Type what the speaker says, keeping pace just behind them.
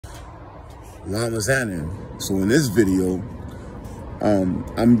Avanesyan. So in this video,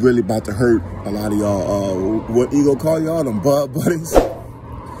 I'm really about to hurt a lot of y'all. What ego call y'all? Them bud buddies. You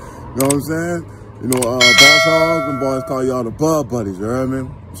know what I'm saying? You know, boss hogs and boys call y'all the bud buddies. You know what I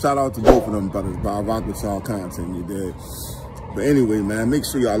mean? Shout out to both of them brothers. But I rock with y'all content, you did. But anyway, man, make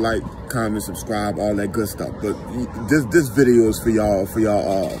sure y'all like, comment, subscribe, all that good stuff. But this video is for y'all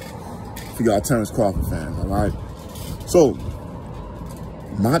Terence Crawford fans, all right? So,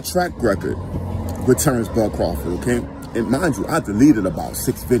 my track record with Terence Bud Crawford, okay? And mind you, I deleted about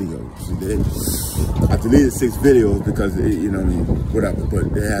 6 videos, you did? I deleted 6 videos because, you know what I mean, whatever,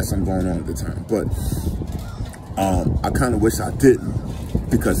 but they had something going on at the time. But I kind of wish I didn't,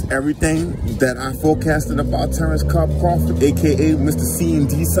 because everything that I forecasted about Terence Crawford, a.k.a. Mr.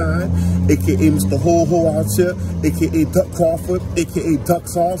 C&D side, a.k.a. Mr. Ho out here, a.k.a. Duck Crawford, a.k.a. Duck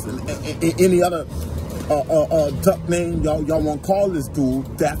Sauce, and any other duck name y'all want to call this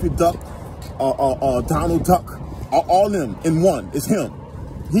dude, Daffy Duck, Donald Duck, all them in one. It's him.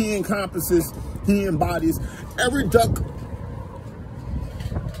 He encompasses, he embodies every duck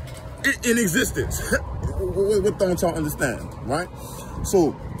in existence. What don't y'all understand, right?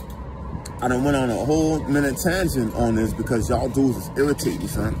 So, I done went on a whole minute tangent on this because y'all dudes is irritating,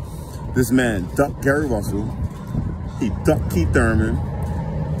 son. This man ducked Gary Russell. He ducked Keith Thurman.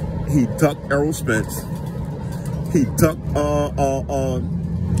 He ducked Errol Spence. He ducked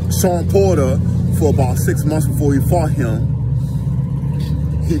Sean Porter for about 6 months before he fought him.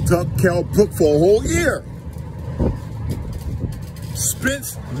 He ducked Kell Brook for a whole year.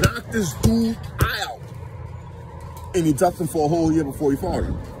 Spence knocked this dude out. And he ducked him for a whole year before he fought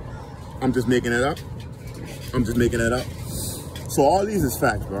him. I'm just making it up. I'm just making that up. So all these is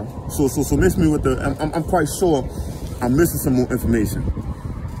facts, bro. So miss me with the. I'm quite sure I'm missing some more information.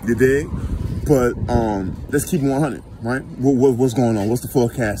 You dig? But let's keep it 100, right? What's going on? What's the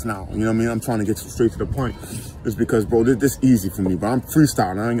forecast now? You know what I mean? I'm trying to get straight to the point. It's because, bro, this easy for me, bro. I'm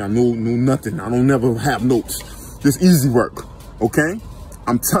freestyling. I ain't got no nothing. I don't never have notes. This easy work, okay?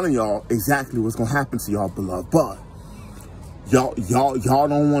 I'm telling y'all exactly what's gonna happen to y'all beloved bud. Y'all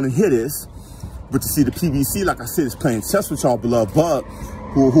don't want to hear this, but you see the PBC, like I said, is playing chess with y'all beloved bud,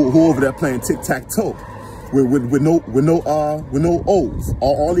 who over there playing tic-tac-toe with no O's.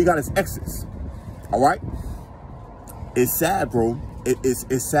 All he got is X's. All right. It's sad, bro.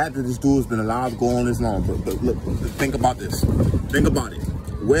 It's sad that this dude has been allowed to go on this long. But look, think about this. Think about it.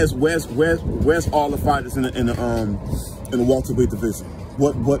 Where's all the fighters in the welterweight division?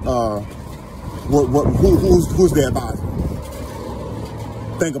 Who's their advisor?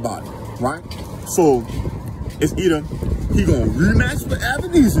 Think about it, right? So it's either he gonna rematch with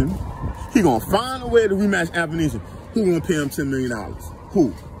Avanesyan, he gonna find a way to rematch Avanesyan. Who gonna pay him $10 million?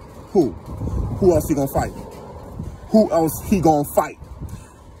 Who else he gonna fight? Who else he gonna fight?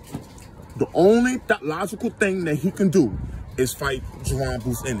 The only logical thing that he can do is fight Jerron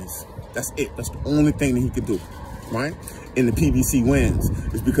Bruce Ennis. That's it. That's the only thing that he can do, right? And the PBC wins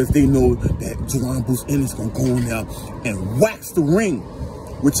is because they know that Jerron Bruce Ennis gonna go in there and wax the ring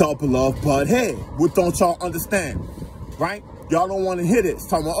with y'all beloved bud head. What don't y'all understand, right? Y'all don't want to hear this.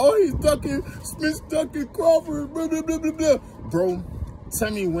 Talking about, oh, he's ducking, Spence ducking Crawford, blah, blah, blah, blah, blah. Bro,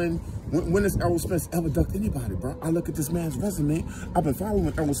 tell me when has Errol Spence ever ducked anybody, bro? I look at this man's resume. I've been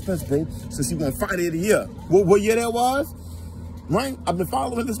following Errol Spence, bro, since he won Fighter of the Year. What year that was? Right? I've been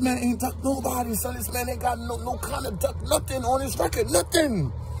following this man. Ain't ducked nobody, son. This man ain't got no kind of duck, nothing on his record,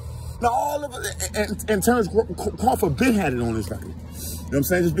 nothing. Now, all of it, and Terence Crawford been had it on his record. You know what I'm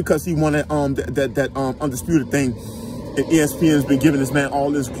saying? Just because he won that undisputed thing, and ESPN's been giving this man all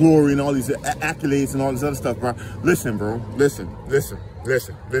this glory and all these accolades and all this other stuff, bro. Listen, bro. Listen.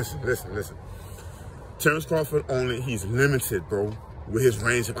 Terence Crawford he's limited, bro, with his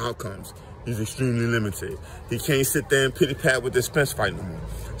range of outcomes. He's extremely limited. He can't sit there and pity-pat with this Spence fight no more.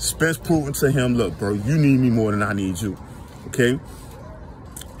 Spence proving to him, look, bro, you need me more than I need you, okay?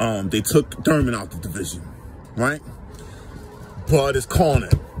 They took Thurman out the division, right? Bud is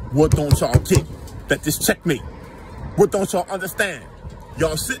cornered. What don't y'all get? That this checkmate. What don't y'all understand?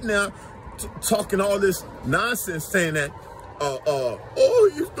 Y'all sitting there talking all this nonsense, saying that, oh,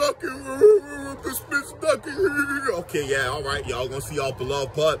 he's ducking, the Spence ducking. Okay, yeah, all right, y'all gonna see y'all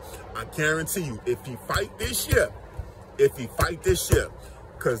beloved Bud. I guarantee you, if he fight this year,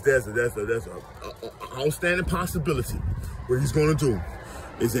 because there's a outstanding possibility, what he's gonna do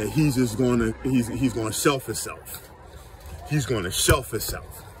is that he's gonna shelf himself. He's gonna shelf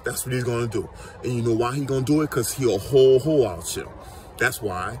himself. That's what he's gonna do. And you know why he's gonna do it? Because he a whole out here. That's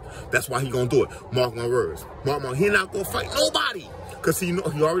why he gonna do it. Mark my words. He not gonna fight nobody. Because he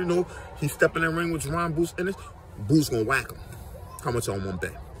already know he's stepping in the ring with Jerron Bruce Ennis. Bruce gonna whack him. How much y'all want to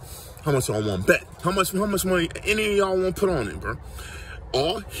bet? How much y'all want to bet? How much money any of y'all want to put on it, bro?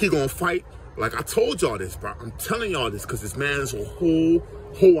 Or he gonna fight, like I told y'all this, bro. I'm telling y'all this because this man's a whole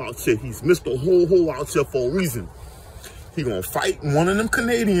out here. He's Mr. Whole out here for a reason. He gonna fight one of them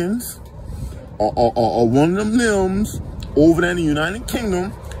Canadians or one of them limbs over there in the United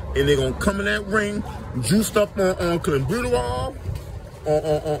Kingdom, and they're gonna come in that ring juiced up on clenbuterol,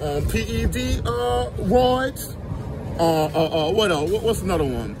 on PED roids. What else? What's another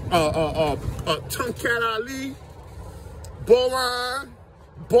one? Tunkat Ali, boron,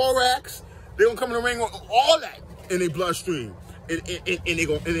 borax. They gonna come in the ring with all that in their bloodstream, and they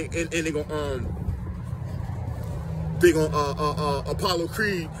gonna Apollo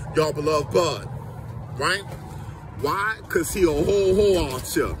Creed, y'all beloved Bud, right? Why? Cause he a whole out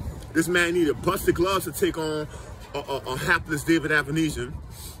here. This man needed busted gloves to take on a hapless David Avanesyan,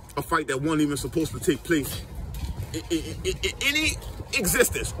 a fight that wasn't even supposed to take place in any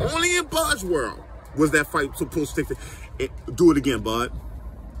existence. Only in Bud's world was that fight supposed to take place. Do it again, Bud.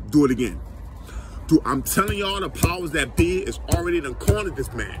 Do it again. I'm telling y'all, the powers that be is already done cornered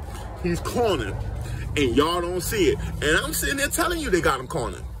this man. He's cornered, and y'all don't see it. And I'm sitting there telling you they got him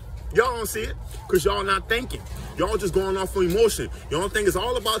cornered. Y'all don't see it because y'all not thinking. Y'all just going off of emotion. Y'all think it's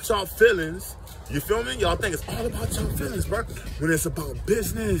all about y'all feelings. You feel me? Y'all think it's all about y'all feelings, bro. When it's about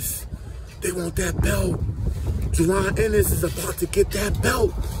business, they want that belt. Juwan Ennis is about to get that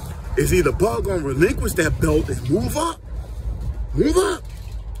belt. Is either Bud gonna relinquish that belt and move up,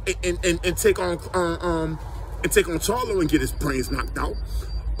 and take on Charlo and get his brains knocked out,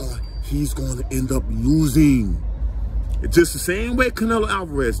 or he's gonna end up losing. Just the same way Canelo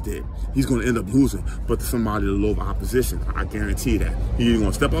Alvarez did. He's gonna end up losing, but to somebody to low opposition. I guarantee that. He's either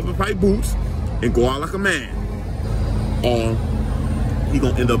gonna step up and fight boots and go out like a man, or he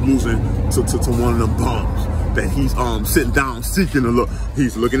gonna end up losing to one of them bums that he's sitting down seeking to look.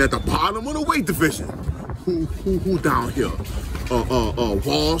 He's looking at the bottom of the weight division. Who down here?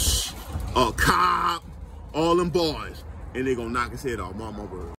 Walsh, Cobb, all them boys, and they gonna knock his head off. Mama bird.